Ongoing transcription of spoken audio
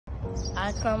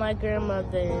I call my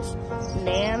grandmothers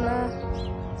Nana,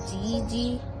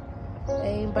 Gigi,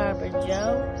 and Barbara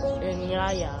Joe, and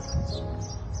Yaya.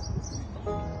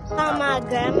 I call my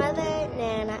grandmother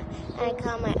Nana, and I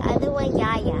call my other one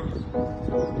Yaya.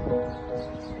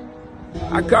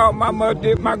 I called my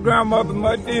grandmother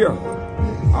Madia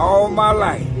all my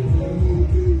life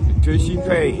until she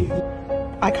paid.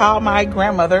 I called my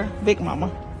grandmother Big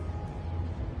Mama.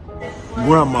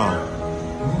 Grandma.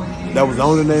 That was the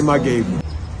only name I gave her.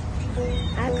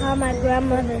 I call my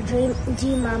grandmother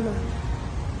G-Mama.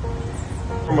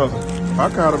 I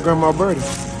called her Grandma Birdie.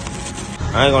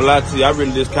 I ain't gonna lie to you, I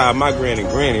really just called my granny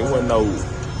Granny. It wasn't no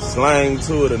slang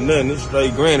to it or nothing. It's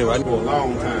straight Granny. I knew a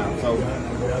long time. So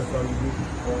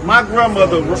my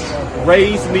grandmother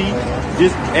raised me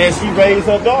just as she raised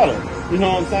her daughter. You know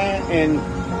what I'm saying? And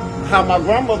how my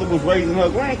grandmother was raising her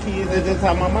grandkids, that's just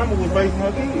how my mama was raising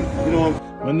her kids. You know.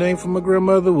 My name for my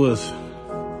grandmother was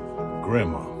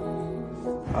Grandma.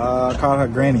 I called her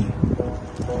Granny.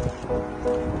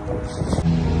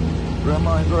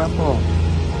 Grandma and Grandpa.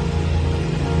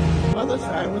 Mother's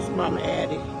side was Mama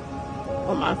Addie.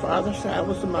 On my father's side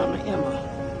was the Mama Emma.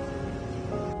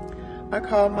 I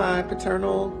called my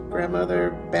paternal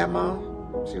grandmother Bama.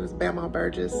 She was Bama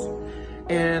Burgess.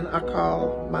 And I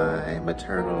called my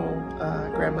maternal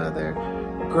grandmother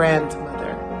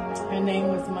Grandmother. Her name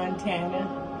was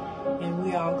Montana, and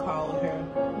we all called her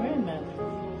grandmother.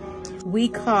 We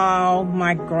call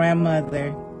my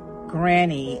grandmother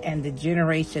Granny, and the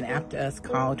generation after us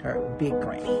called her Big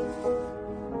Granny.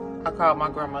 I called my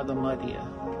grandmother Madia.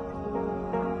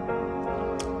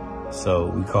 So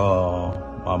we call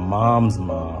my mom's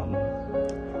mom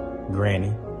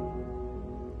Granny,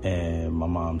 and my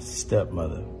mom's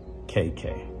stepmother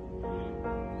KK.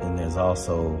 And there's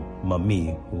also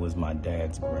Mami, who was my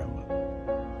dad's grandmother.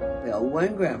 Well,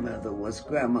 one grandmother was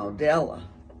Grandma Della.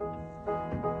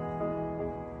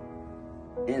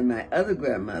 And my other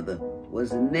grandmother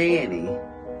was Nanny.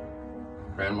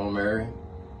 Grandma Mary,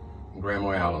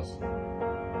 Grandma Alice.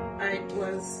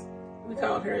 We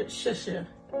called her Shusha,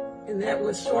 and that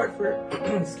was short for,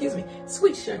 excuse me,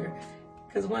 sweet sugar.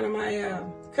 Because one of my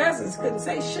cousins couldn't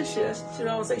say Shusha, she'd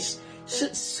always say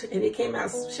shush, and it came out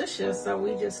Shusha, so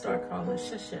we just started calling her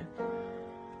Shusha.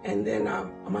 And then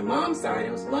on my mom's side,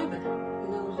 it was Mother.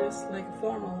 And it was just like a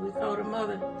formal. We called her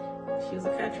Mother. She was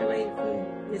a country lady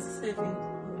from Mississippi.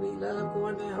 We loved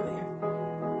going down there.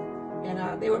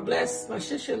 And they were blessed. My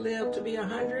Shusha lived to be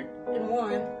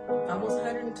 101, almost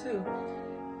 102.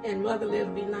 And Mother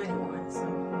lived to be 91. So I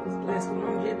was blessed with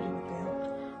longevity with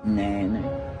them. Nanny.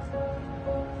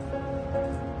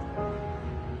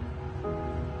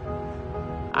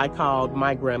 I called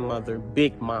my grandmother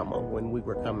Big Mama when we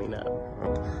were coming up.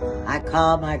 I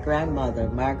called my grandmother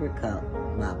Margaret Cup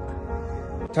Mama.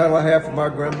 The title I had for my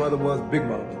grandmother was Big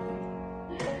Mama.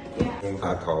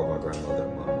 I called my grandmother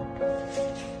Mama.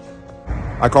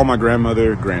 I call my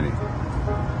grandmother Granny.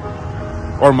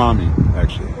 Or Mommy,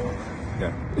 actually.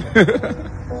 Yeah.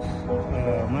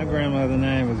 My grandmother's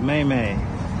name was May May.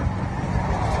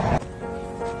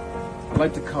 I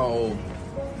like to call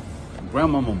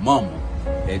Grandmama Mama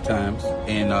at times,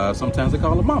 and sometimes I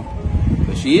call her Mama.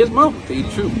 But she is Mama, to tell you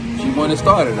the truth. She one that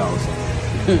started also.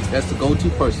 That's the go-to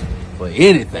person for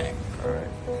anything. All right.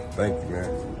 Thank you,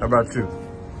 man. How about you?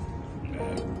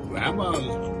 Grandma's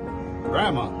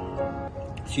grandma.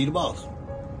 She the boss.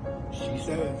 She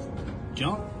says,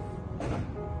 jump.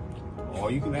 All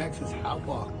you can ask is how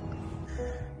far.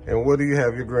 And what do you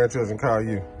have your grandchildren call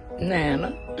you?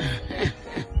 Nana.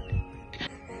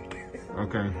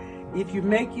 Okay. If you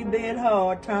make your bed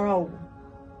hard, turn over.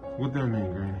 What that mean,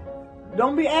 Granny?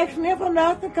 Don't be asking them for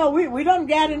nothing, because we done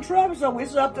got in trouble, so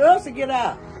it's up to us to get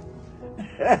out.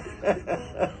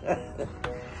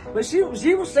 But she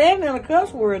was saying in a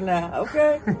cuss word now,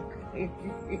 okay?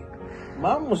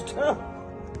 Mom was tough.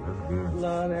 That's good.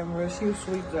 Lord have mercy. She was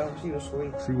sweet, though. She was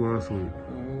sweet. She was sweet.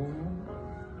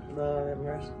 Mm-hmm. Lord have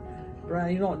mercy.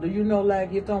 Brian, do you know,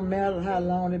 like, it don't matter how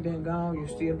long they been gone, you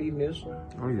still be missing.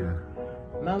 Oh, yeah.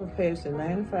 Mama passed in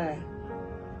 95.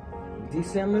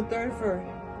 December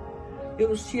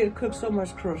 31st. She had cooked so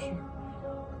much Christmas.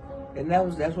 And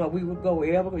that's why we would go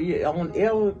on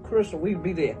every Christmas, we'd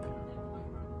be there.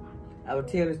 I would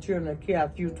tell the children to carry a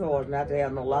few toys, not to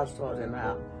have no lot of toys in the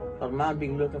house. Because Mom be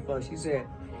looking for us. She said,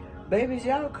 babies,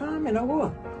 y'all coming or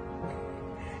what?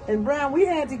 And Brian, we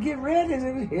had to get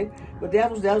ready. But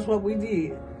that was what we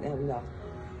did. And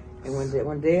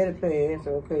when Daddy passed,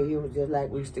 okay, he was just like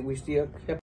we still kept